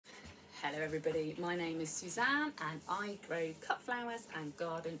Hello everybody, my name is Suzanne and I grow cut flowers and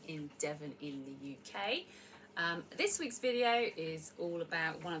garden in Devon in the UK. This week's video is all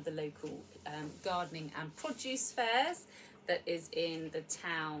about one of the local gardening and produce fairs that is in the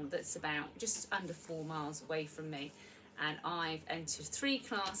town that's about just under 4 miles away from me, and I've entered 3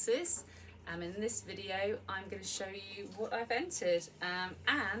 classes. In this video I'm going to show you what I've entered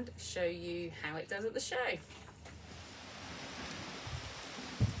and show you how it does at the show.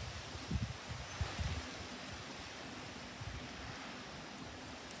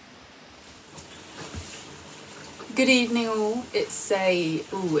 Good evening all. It's a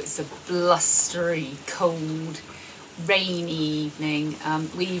blustery, cold, rainy evening.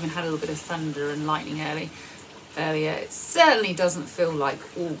 We even had a little bit of thunder and lightning earlier. It certainly doesn't feel like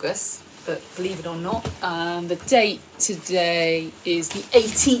August, but believe it or not, the date today is the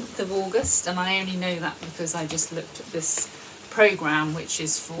 18th of August, and I only know that because I just looked at this programme, which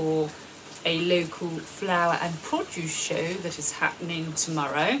is for a local flower and produce show that is happening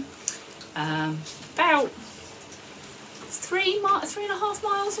tomorrow. About 3.5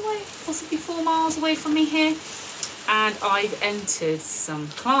 miles away, possibly 4 miles away from me here, and I've entered some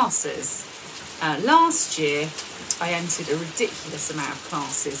classes. Last year I entered a ridiculous amount of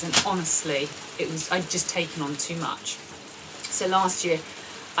classes, and honestly I'd just taken on too much. So last year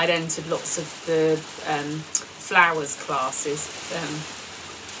I'd entered lots of the flowers classes.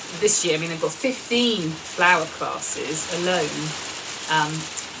 This year, I mean, I've got 15 flower classes alone.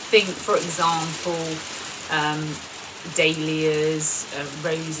 Think, for example, dahlias,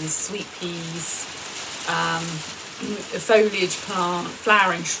 roses, sweet peas, foliage plant,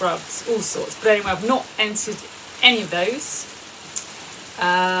 flowering shrubs, all sorts. But anyway, I've not entered any of those,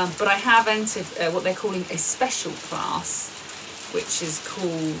 but I have entered what they're calling a special class, which is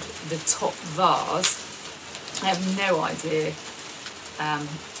called the top vase. I have no idea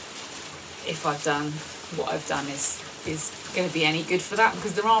if I've done what I've done is going to be any good for that,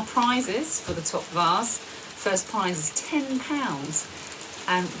 because there are prizes for the top vase. First prize is £10,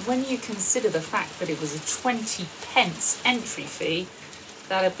 and when you consider the fact that it was a 20p entry fee,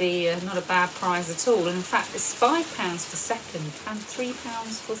 that'd be not a bad prize at all. And in fact, it's £5 for second and £3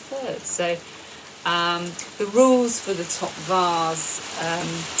 for third. So the rules for the top vase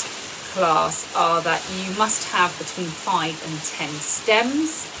class are that you must have between 5 and 10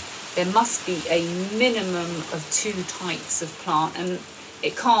 stems. There must be a minimum of 2 types of plant, and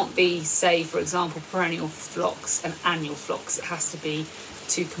it can't be, say, for example, perennial phlox and annual phlox. It has to be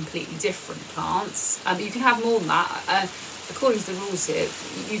 2 completely different plants. You can have more than that. According to the rules here,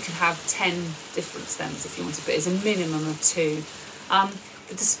 you can have 10 different stems if you wanted, but it's a minimum of 2.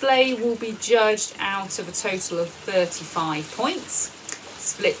 The display will be judged out of a total of 35 points,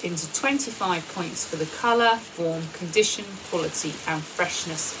 split into 25 points for the colour, form, condition, quality and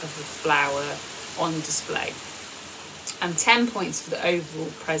freshness of the flower on display, and 10 points for the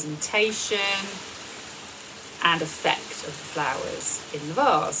overall presentation and effect of the flowers in the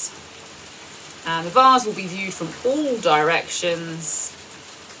vase. The vase will be viewed from all directions,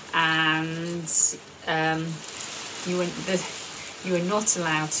 and you are not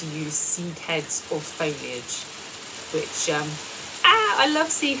allowed to use seed heads or foliage, which I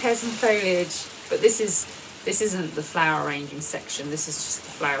love seed heads and foliage, but this isn't the flower arranging section. This is just the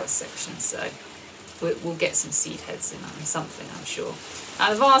flower section, so we'll get some seed heads in and something, I'm sure.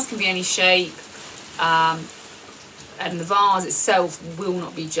 The vase can be any shape, and the vase itself will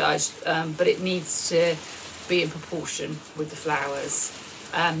not be judged, but it needs to be in proportion with the flowers.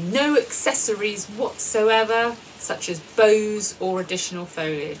 No accessories whatsoever, such as bows or additional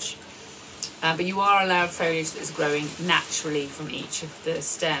foliage. But you are allowed foliage that is growing naturally from each of the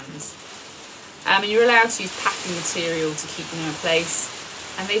stems. And you're allowed to use packing material to keep them in place.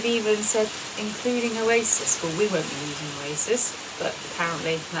 And they've even said including oasis. Well, we won't be using oasis, but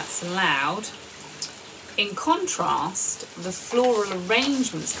apparently that's allowed. In contrast, the floral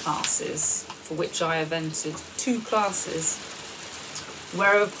arrangements classes, for which I have entered 2 classes,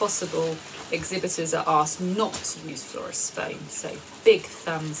 wherever possible, exhibitors are asked not to use florist foam. So big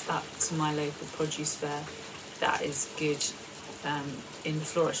thumbs up to my local produce fair. That is good in the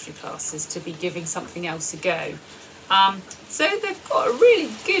floristry classes, to be giving something else a go. So they've got a really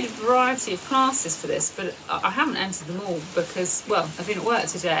good variety of classes for this, but I haven't entered them all because, well, I've been at work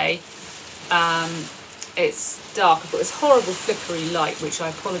today. It's dark. I've got this horrible flickery light, which I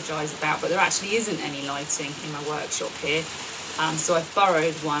apologise about, but there actually isn't any lighting in my workshop here. So I've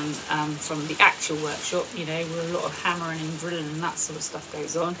borrowed one from the actual workshop, you know, where a lot of hammering and drilling and that sort of stuff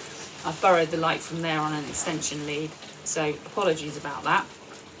goes on. I've borrowed the light from there on an extension lead, so apologies about that.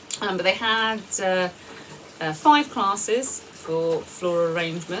 But they had 5 classes, for floral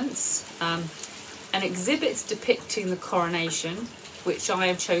arrangements. An exhibit depicting the coronation, which I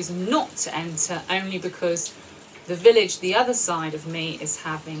have chosen not to enter only because the village the other side of me is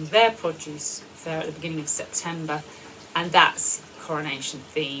having their produce fair at the beginning of September, and that's coronation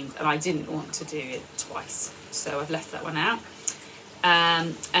themed, and I didn't want to do it twice, so I've left that one out.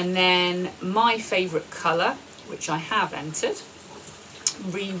 And then my favourite colour, which I have entered,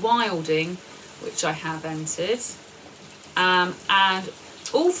 rewilding, which I have entered, and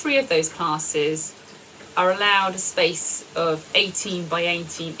all three of those classes are allowed a space of 18 by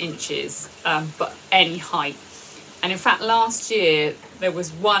 18 inches, but any height. And in fact, last year there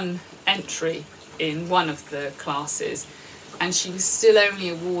was one entry in one of the classes, and she was still only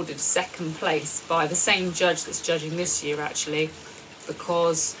awarded second place by the same judge that's judging this year, actually,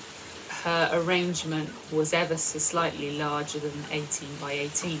 because her arrangement was ever so slightly larger than 18 by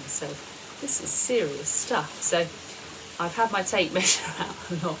 18. So this is serious stuff. So I've had my tape measure out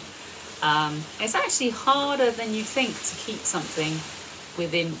a lot. It's actually harder than you'd think to keep something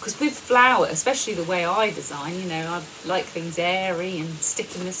within, because with flower, especially the way I design, you know, I like things airy and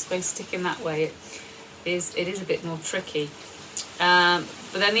sticking this way, sticking that way. It is a bit more tricky. But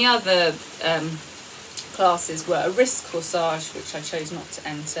then the other classes were a wrist corsage, which I chose not to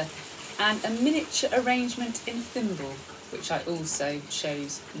enter, and a miniature arrangement in thimble, which I also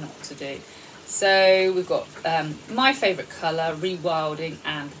chose not to do. So we've got my favourite colour, rewilding,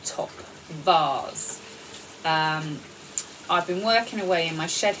 and top vase. I've been working away in my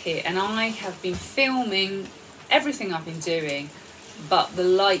shed here, and I have been filming everything I've been doing, but the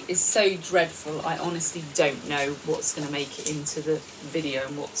light is so dreadful I honestly don't know what's going to make it into the video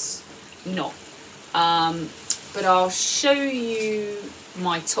and what's not. But I'll show you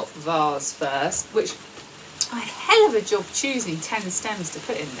my top vase first, which I had a hell of a job choosing 10 stems to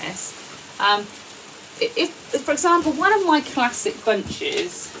put in this. If for example, one of my classic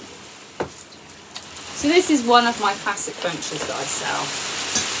bunches, so this is one of my classic bunches that I sell,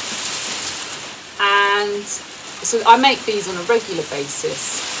 and so I make these on a regular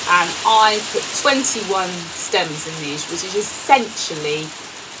basis, and I put 21 stems in these, which is essentially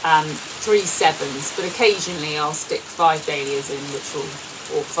 3 sevens, but occasionally I'll stick 5 dahlias in,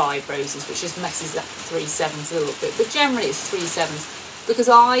 or 5 roses, which just messes up 3 sevens a little bit, but generally it's 3 sevens, because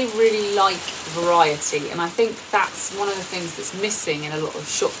I really like variety, and I think that's one of the things that's missing in a lot of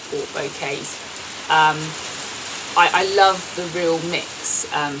shop bought bouquets. I love the real mix.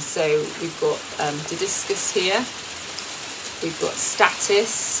 So we've got Didiscus here, we've got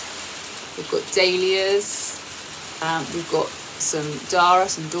Status, we've got Dahlias, we've got some Dara,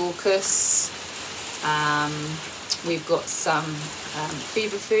 some Dorcas, we've got some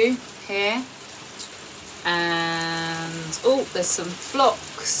Feverfoo here, and oh, there's some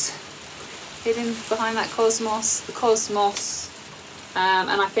Phlox hidden behind that Cosmos, the Cosmos,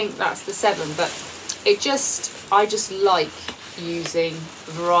 and I think that's the 7, but I just like using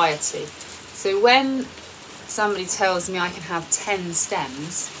variety. So when somebody tells me I can have 10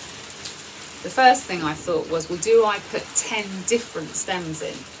 stems, the first thing I thought was, well, do I put 10 different stems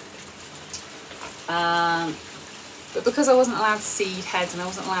in? But because I wasn't allowed seed heads and I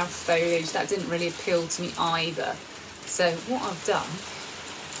wasn't allowed foliage, that didn't really appeal to me either. So what I've done,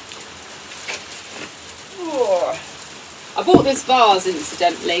 I bought this vase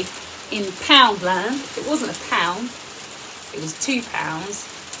incidentally in Poundland. It wasn't £1, it was £2,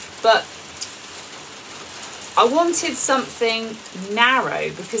 but I wanted something narrow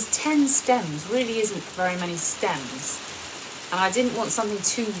because 10 stems really isn't very many stems, and I didn't want something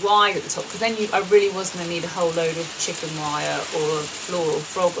too wide at the top, because then I really was going to need a whole load of chicken wire or a floral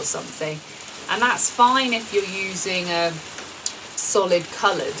frog or something, and that's fine if you're using a solid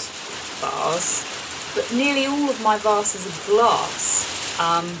coloured vase, but nearly all of my vases are glass.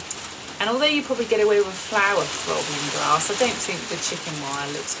 And although you probably get away with flower frog in glass, I don't think the chicken wire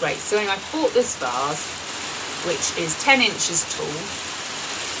looks great. So anyway, I bought this vase, which is 10 inches tall.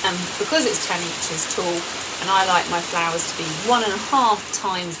 And because it's 10 inches tall, and I like my flowers to be 1.5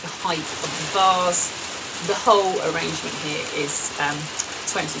 times the height of the vase, the whole arrangement here is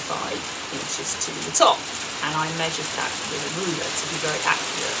 25 inches to the top. And I measured that with a ruler to be very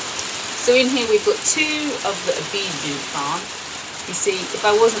accurate. So in here we've got 2 of the obedient plant. You see, if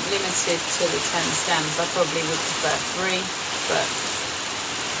I wasn't limited to the 10 stems, I probably would prefer 3, but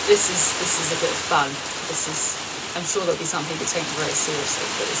this is a bit of fun. I'm sure there'll be some people taking it very seriously,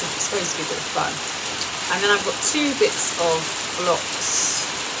 but it's supposed to be a bit of fun. And then I've got 2 bits of Phlox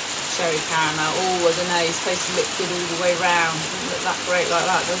cherry caramel. Oh, I don't know, it's supposed to look good all the way round. It doesn't look that great like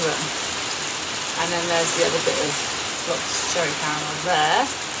that, does it? And then there's the other bit of Phlox cherry caramel there.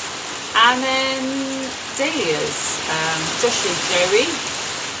 And then dahlias, Joshua Joey,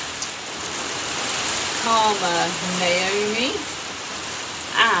 Karma Naomi,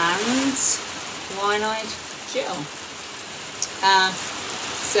 and Wine-Eyed Jill.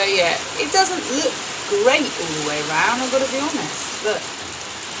 So yeah, it doesn't look great all the way around, I've got to be honest, but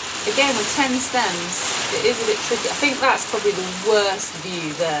again with 10 stems it is a bit tricky. I think that's probably the worst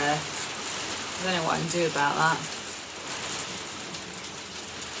view there. I don't know what I can do about that.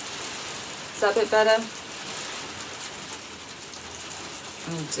 Is that a bit better?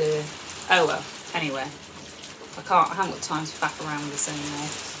 Oh dear. Oh well, anyway, I haven't got time to faff around with this anymore.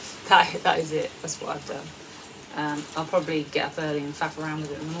 That is it, that's what I've done. I'll probably get up early and faff around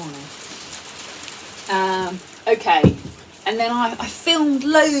with it in the morning. Okay, and then I filmed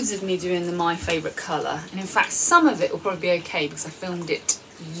loads of me doing my favourite colour, and in fact some of it will probably be okay because I filmed it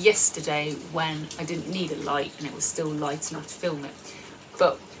yesterday when I didn't need a light and it was still light enough to film it.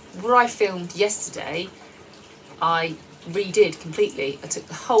 But what I filmed yesterday I redid completely. I took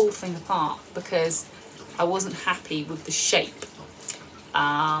the whole thing apart because I wasn't happy with the shape.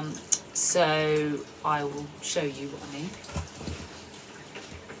 So I will show you what I mean.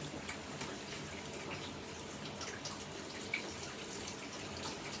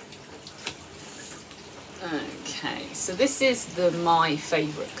 Okay, so this is my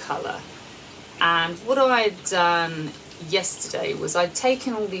favourite colour, and what I had done yesterday was I'd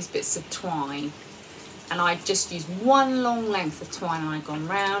taken all these bits of twine and I'd just used one long length of twine and I'd gone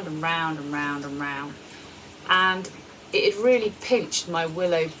round and round and round and round, and it had really pinched my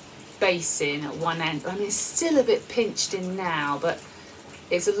willow base in at one end. I mean, it's still a bit pinched in now, but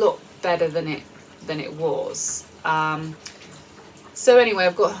it's a lot better than it was. So anyway,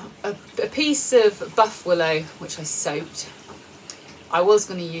 I've got a piece of buff willow which I soaked. I was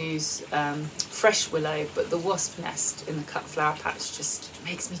going to use fresh willow, but the wasp nest in the cut flower patch just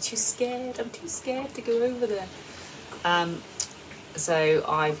makes me too scared. I'm too scared to go over there. So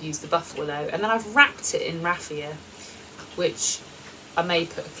I've used the buff willow, and then I've wrapped it in raffia, which I may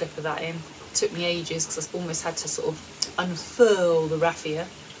put a clip of that in. It took me ages because I almost had to sort of unfurl the raffia.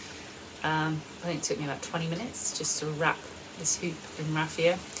 I think it took me about 20 minutes just to wrap this hoop in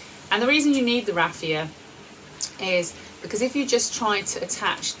raffia. And the reason you need the raffia is because if you just try to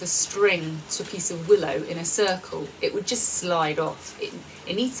attach the string to a piece of willow in a circle, it would just slide off. It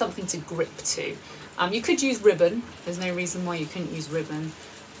needs something to grip to. You could use ribbon. There's no reason why you couldn't use ribbon,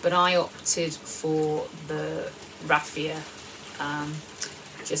 but I opted for the raffia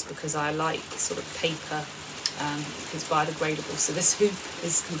just because I like sort of paper. It's biodegradable, so this hoop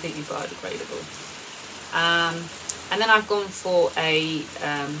is completely biodegradable. And then I've gone for a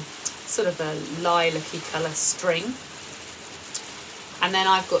sort of a lilac-y colour string, and then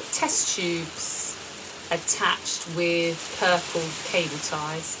I've got test tubes attached with purple cable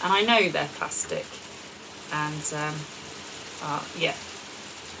ties, and I know they're plastic, and yeah,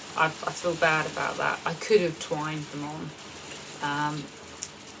 I feel bad about that. I could have twined them on,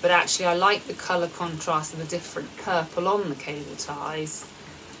 but actually I like the colour contrast of the different purple on the cable ties,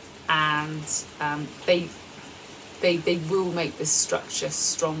 and they will make this structure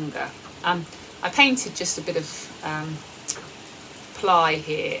stronger. I painted just a bit of ply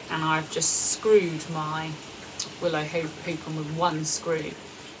here, and I've just screwed my willow hoop on with one screw.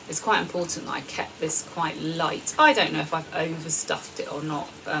 It's quite important that I kept this quite light. I don't know if I've overstuffed it or not.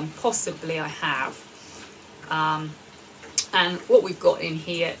 Possibly I have. And what we've got in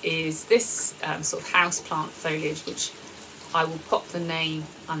here is this sort of houseplant foliage, which I will pop the name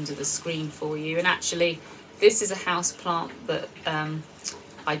under the screen for you. And actually, this is a house plant that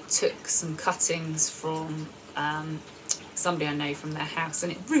I took some cuttings from somebody I know from their house,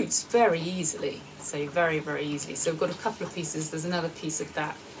 and it roots very easily, so very, very easily. So we've got a couple of pieces. There's another piece of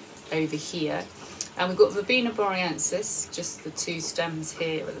that over here. And we've got Verbena boreaensis, just the two stems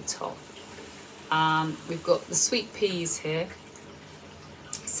here at the top. We've got the sweet peas here,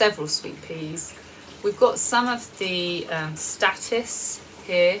 several sweet peas. We've got some of the statice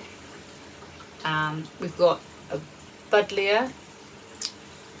here. We've got a buddleia.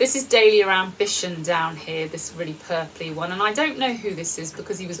 This is Dahlia Ambition down here, this really purpley one. And I don't know who this is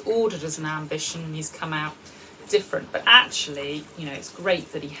because he was ordered as an Ambition and he's come out different. But actually, you know, it's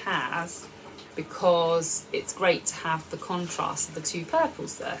great that he has, because it's great to have the contrast of the two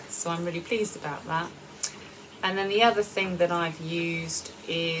purples there. So I'm really pleased about that. And then the other thing that I've used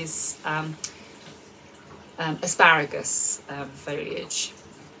is asparagus foliage.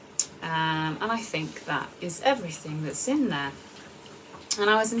 And I think that is everything that's in there. And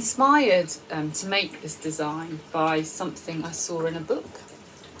I was inspired to make this design by something I saw in a book.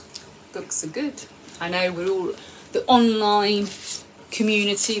 Books are good. I know we're all, the online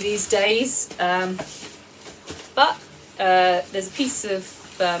community these days. But there's a piece of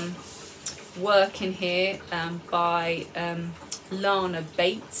work in here by Lana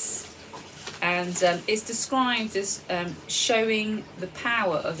Bates, and it's described as showing the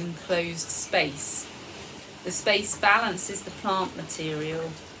power of enclosed space. The space balances the plant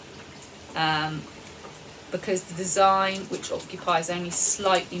material because the design, which occupies only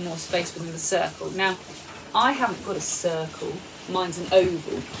slightly more space within the circle. Now, I haven't got a circle, mine's an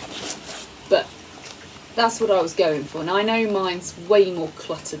oval, but that's what I was going for. Now, I know mine's way more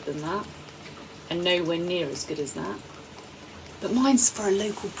cluttered than that, and nowhere near as good as that, but mine's for a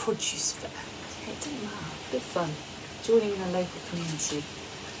local produce fair. It doesn't matter, good fun, joining in a local community.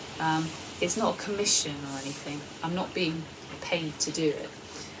 It's not a commission or anything, I'm not being paid to do it.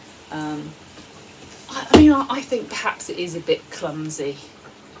 I think perhaps it is a bit clumsy,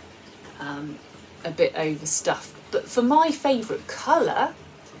 a bit overstuffed, but for my favourite colour,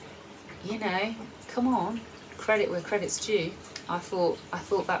 you know, come on, credit where credit's due. I thought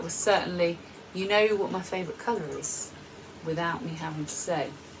that was certainly, you know what my favourite colour is, without me having to say.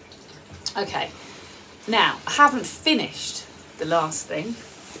 Okay, now, I haven't finished the last thing.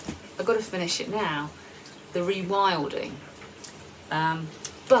 I've got to finish it now, the rewilding.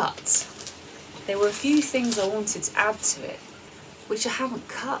 But there were a few things I wanted to add to it, which I haven't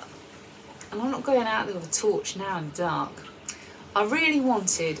cut. And I'm not going out there with a torch now in the dark. I really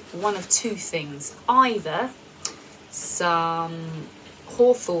wanted one of two things. Either some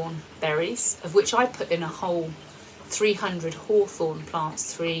hawthorn berries, of which I put in a whole 300 hawthorn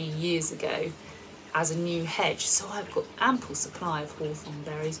plants 3 years ago as a new hedge, so I've got ample supply of hawthorn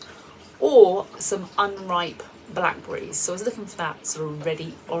berries, or some unripe blackberries. So I was looking for that sort of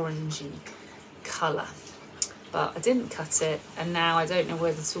reddy orangey colour, but I didn't cut it, and now I don't know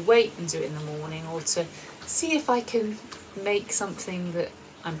whether to wait and do it in the morning or to see if I can make something that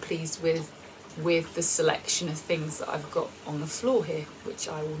I'm pleased with the selection of things that I've got on the floor here, which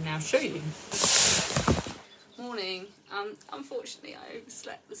I will now show you. Morning. Unfortunately I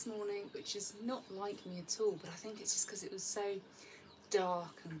overslept this morning, which is not like me at all, but I think it's just because it was so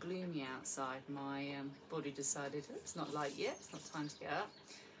dark and gloomy outside. My body decided it's not light yet, it's not time to get up.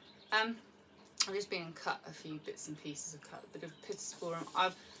 I've just been and cut a few bits and pieces. I've cut a bit of pittosporum.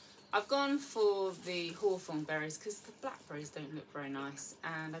 I've gone for the hawthorn berries because the blackberries don't look very nice,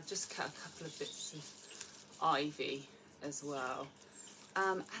 and I've just cut a couple of bits of ivy as well.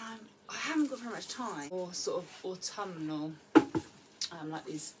 And I haven't got very much time, or sort of autumnal, like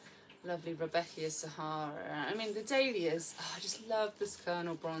these lovely Rebecca Sahara. I mean, the dahlias, I just love this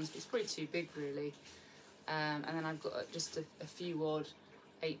Colonel Bronze, but it's probably too big really. And then I've got just a few odd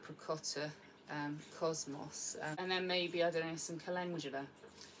apricotta cosmos, and then maybe, I don't know, some calendula.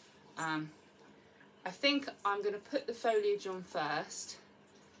 I think I'm going to put the foliage on first,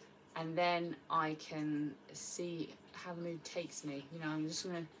 and then I can see how the mood takes me. You know,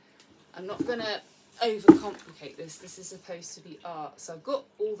 I'm not going to overcomplicate this. This is supposed to be art. So I've got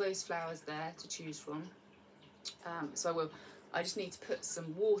all those flowers there to choose from. So I just need to put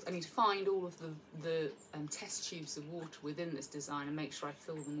some water. I need to find all of the test tubes of water within this design and make sure I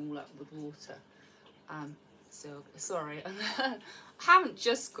fill them all up with water. So sorry, I haven't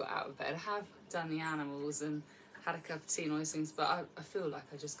just got out of bed. I have done the animals and had a cup of tea and all those things, but I feel like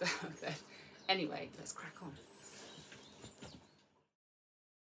I just got out of bed. Anyway, let's crack on.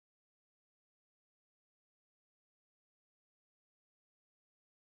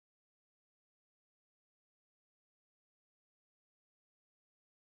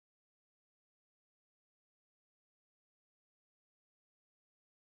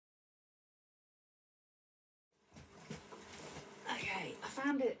 Okay, I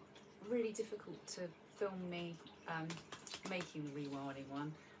found it really difficult to film me making the rewilding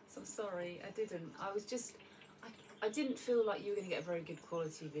one, so I'm sorry, I didn't. I didn't feel like you were going to get a very good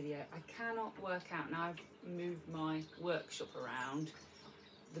quality video. I cannot work out, now I've moved my workshop around,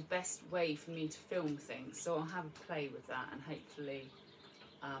 the best way for me to film things, so I'll have a play with that, and hopefully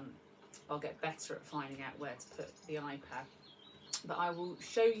I'll get better at finding out where to put the iPad. But I will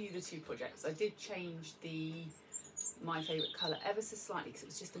show you the two projects. I did change my favourite colour ever so slightly because it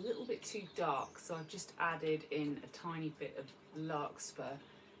was just a little bit too dark, so I've just added in a tiny bit of larkspur,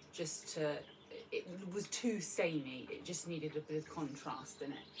 it was too samey, it just needed a bit of contrast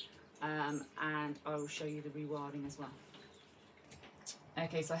in it. And I will show you the rewilding as well.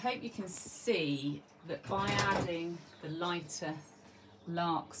 Okay, so I hope you can see that by adding the lighter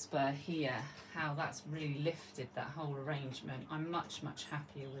larkspur here, how that's really lifted that whole arrangement. I'm much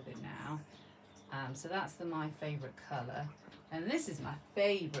happier with it now. So that's my favourite colour, and this is my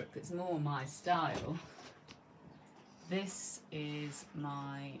favourite, it's more my style, this is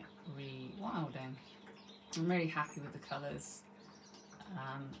my rewilding. I'm really happy with the colours,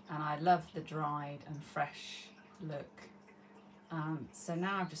 and I love the dried and fresh look. So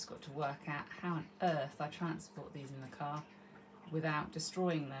now I've just got to work out how on earth I transport these in the car without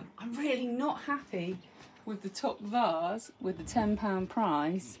destroying them. I'm really not happy with the top vase with the £10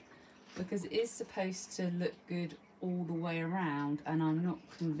 prize, because it is supposed to look good all the way around, and I'm not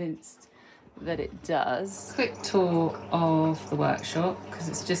convinced that it does. Quick tour of the workshop, because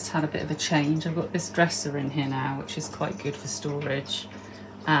it's just had a bit of a change. I've got this dresser in here now, which is quite good for storage,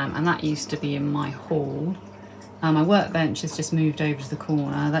 and that used to be in my hall. My workbench has just moved over to the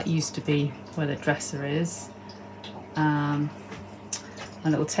corner. That used to be where the dresser is. My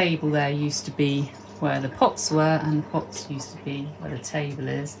little table there used to be where the pots were, and the pots used to be where the table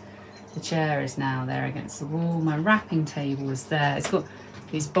is. The chair is now there against the wall. My wrapping table is there. It's got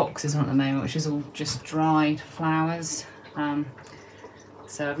these boxes on at the moment, which is all just dried flowers.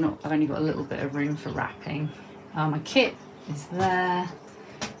 So I've only got a little bit of room for wrapping. My kit is there.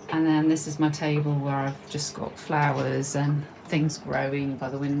 And then this is my table where I've just got flowers and things growing by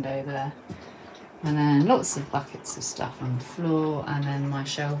the window there. And then lots of buckets of stuff on the floor, and then my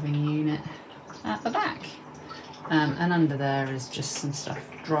shelving unit at the back. And under there is just some stuff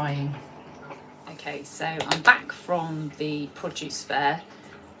drying. Okay, so I'm back from the produce fair.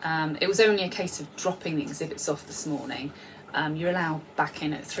 It was only a case of dropping the exhibits off this morning. You're allowed back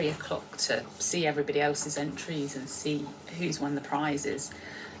in at 3 o'clock to see everybody else's entries and see who's won the prizes.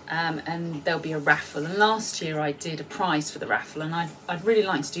 And there'll be a raffle, and last year I did a prize for the raffle, and I'd really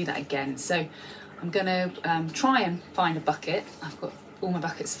like to do that again. So I'm going to try and find a bucket. I've got all my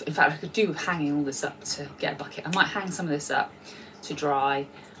buckets. In fact, I could do with hanging all this up to get a bucket. I might hang some of this up to dry,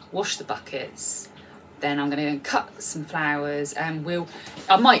 wash the buckets, then I'm going to cut some flowers, and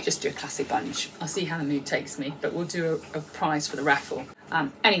I might just do a classic bunch. I'll see how the mood takes me, but we'll do a prize for the raffle.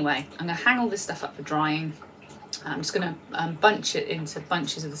 Anyway, I'm going to hang all this stuff up for drying. I'm just going to bunch it into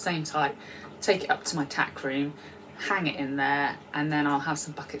bunches of the same type, take it up to my tack room, hang it in there, and then I'll have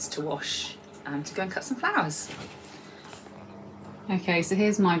some buckets to wash and to go and cut some flowers. Okay, so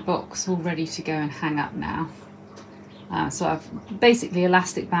here's my box all ready to go and hang up now. So I've basically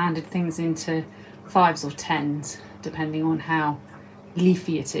elastic banded things into 5s or 10s, depending on how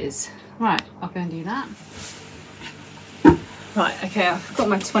leafy it is. Right, I'll go and do that. Right, okay, I've got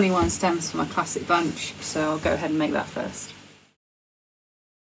my 21 stems for my classic bunch, so I'll go ahead and make that first.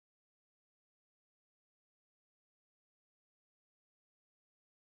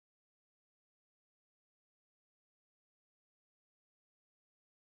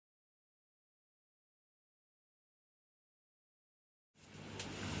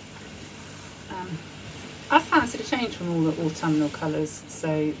 I fancied a change from all the autumnal colours,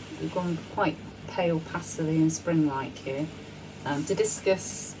 so we've gone quite pale pastely and spring-like here.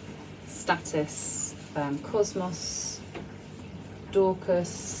 Discus, Status, Cosmos,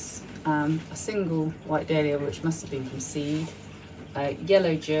 Dorcas, a single white dahlia which must have been from seed,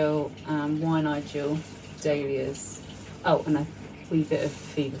 yellow Jill, wine-eyed Jill, dahlias, oh, and a wee bit of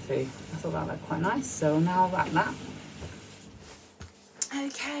feverfew. I thought that looked quite nice, so now I'll wrap that.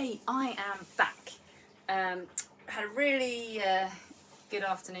 Okay, I am back. Had a really good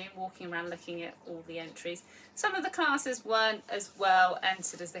afternoon walking around looking at all the entries. Some of the classes weren't as well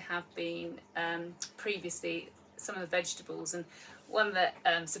entered as they have been previously, some of the vegetables, and one that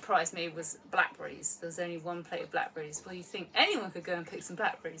surprised me was blackberries. There was only one plate of blackberries. Well, you think anyone could go and pick some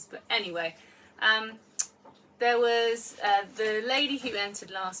blackberries, but anyway, there was the lady who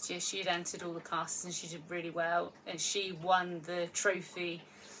entered last year. She had entered all the classes and she did really well, and she won the trophy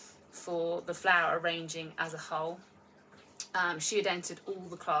for the flower arranging as a whole. She had entered all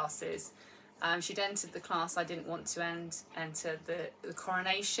the classes. She'd entered the class I didn't want to enter the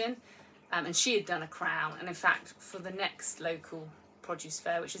coronation, and she had done a crown, and in fact for the next local produce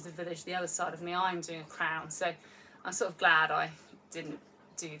fair, which is the village the other side of me, I'm doing a crown, so I'm sort of glad I didn't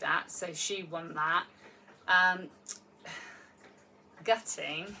do that. So she won that.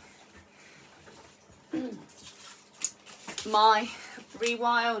 Gutting. My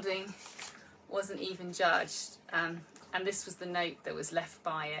rewilding wasn't even judged, and this was the note that was left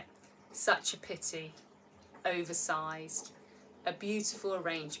by it. Such a pity, oversized, a beautiful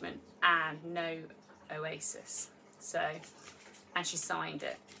arrangement, and no oasis. So, and she signed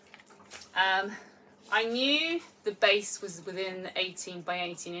it. I knew the base was within 18 by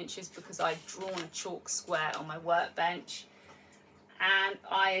 18 inches because I'd drawn a chalk square on my workbench, and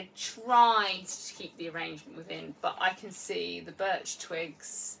I had tried to keep the arrangement within, but I can see the birch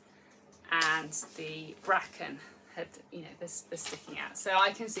twigs and the bracken had, you know, they're sticking out. So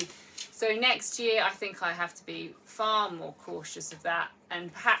I can see, So next year, I think I have to be far more cautious of that.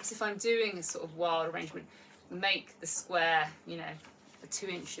 And perhaps if I'm doing a sort of wild arrangement, make the square, you know, 2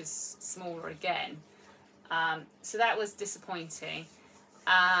 inches smaller again. So that was disappointing.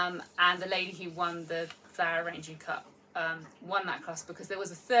 And the lady who won the Flower Arranging Cup won that class because there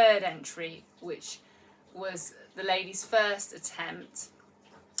was a third entry, which was the lady's first attempt.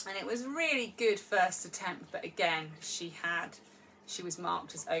 And it was really good first attempt, but again, she was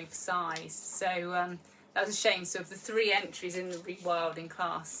marked as oversized. So that was a shame. So of the 3 entries in the rewilding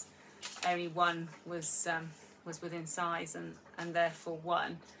class, only one was within size and therefore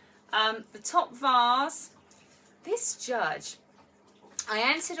won. The top vase, this judge, I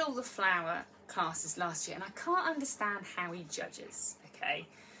entered all the flower classes last year and I can't understand how he judges, okay?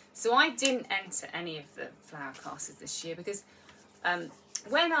 So I didn't enter any of the flower classes this year because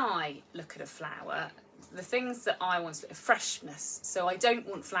when I look at a flower, the things that I want are freshness. So I don't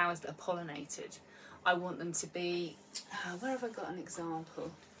want flowers that are pollinated. I want them to be, where have I got an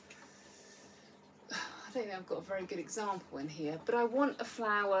example? I don't think I've got a very good example in here, but I want a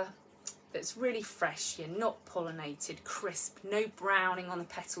flower that's really fresh, yeah, not pollinated, crisp, no browning on the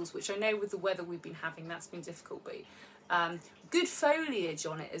petals, which I know with the weather we've been having, that's been difficult, but good foliage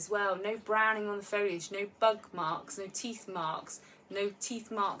on it as well, no browning on the foliage, no bug marks, no teeth marks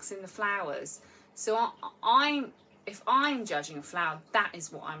in the flowers. So if I'm judging a flower, that is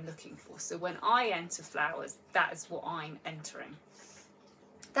what I'm looking for. So when I enter flowers, that is what I'm entering.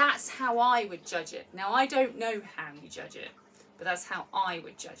 That's how I would judge it. Now, I don't know how you judge it, but that's how I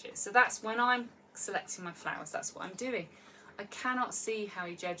would judge it. So that's when I'm selecting my flowers, that's what I'm doing. I cannot see how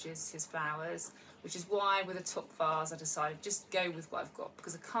he judges his flowers, which is why with a top vase I decided just go with what I've got,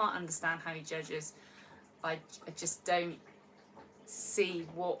 because I can't understand how he judges. I just don't see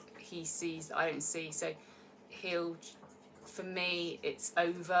what he sees that I don't see. So for me, it's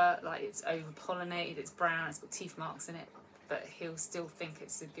over pollinated, it's brown, it's got teeth marks in it, but he'll still think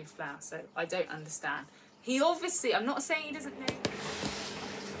it's a good flower. So I don't understand. He obviously, I'm not saying he doesn't know.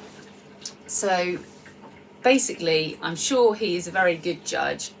 So basically, I'm sure he is a very good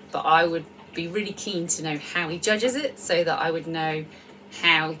judge, but I would be really keen to know how he judges it so that I would know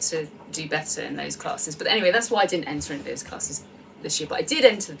how to do better in those classes. But anyway, that's why I didn't enter into those classes this year, but I did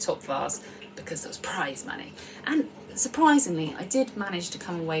enter the top vase because there was prize money. And surprisingly, I did manage to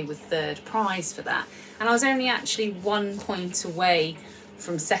come away with 3rd prize for that. And I was only actually 1 point away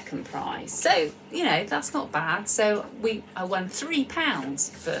from 2nd prize. So, you know, that's not bad. So I won £3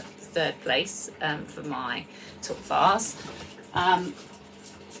 for 3rd place for my top vase. And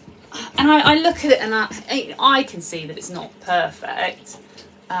I look at it and I can see that it's not perfect.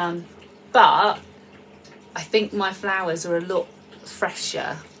 But I think my flowers are a lot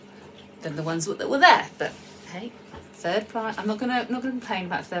fresher than the ones that were there. But hey, 3rd prize. I'm not gonna complain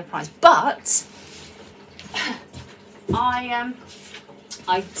about 3rd prize. But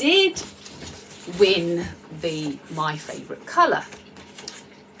I did win the My Favourite Colour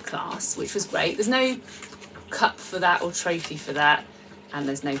class, which was great. There's no cup for that or trophy for that, and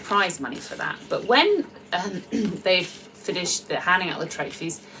there's no prize money for that. But when they finished handing out the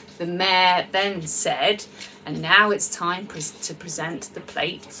trophies, the mayor then said, and now it's time to present the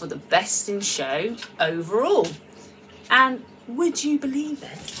plate for the best in show overall. And would you believe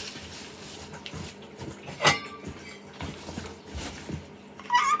it?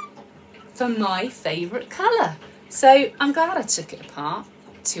 For My Favourite Colour. So I'm glad I took it apart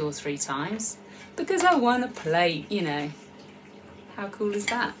 2 or 3 times because I won a plate, you know. How cool is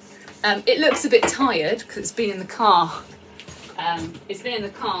that? It looks a bit tired because it's been in the car. It's been in the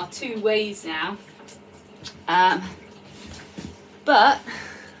car 2 ways now. But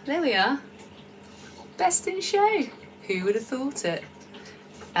there we are. Best in show. Who would have thought it?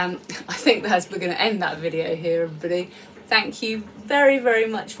 I think we're going to end that video here, everybody. Thank you very, very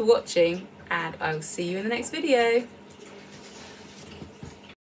much for watching, and I will see you in the next video.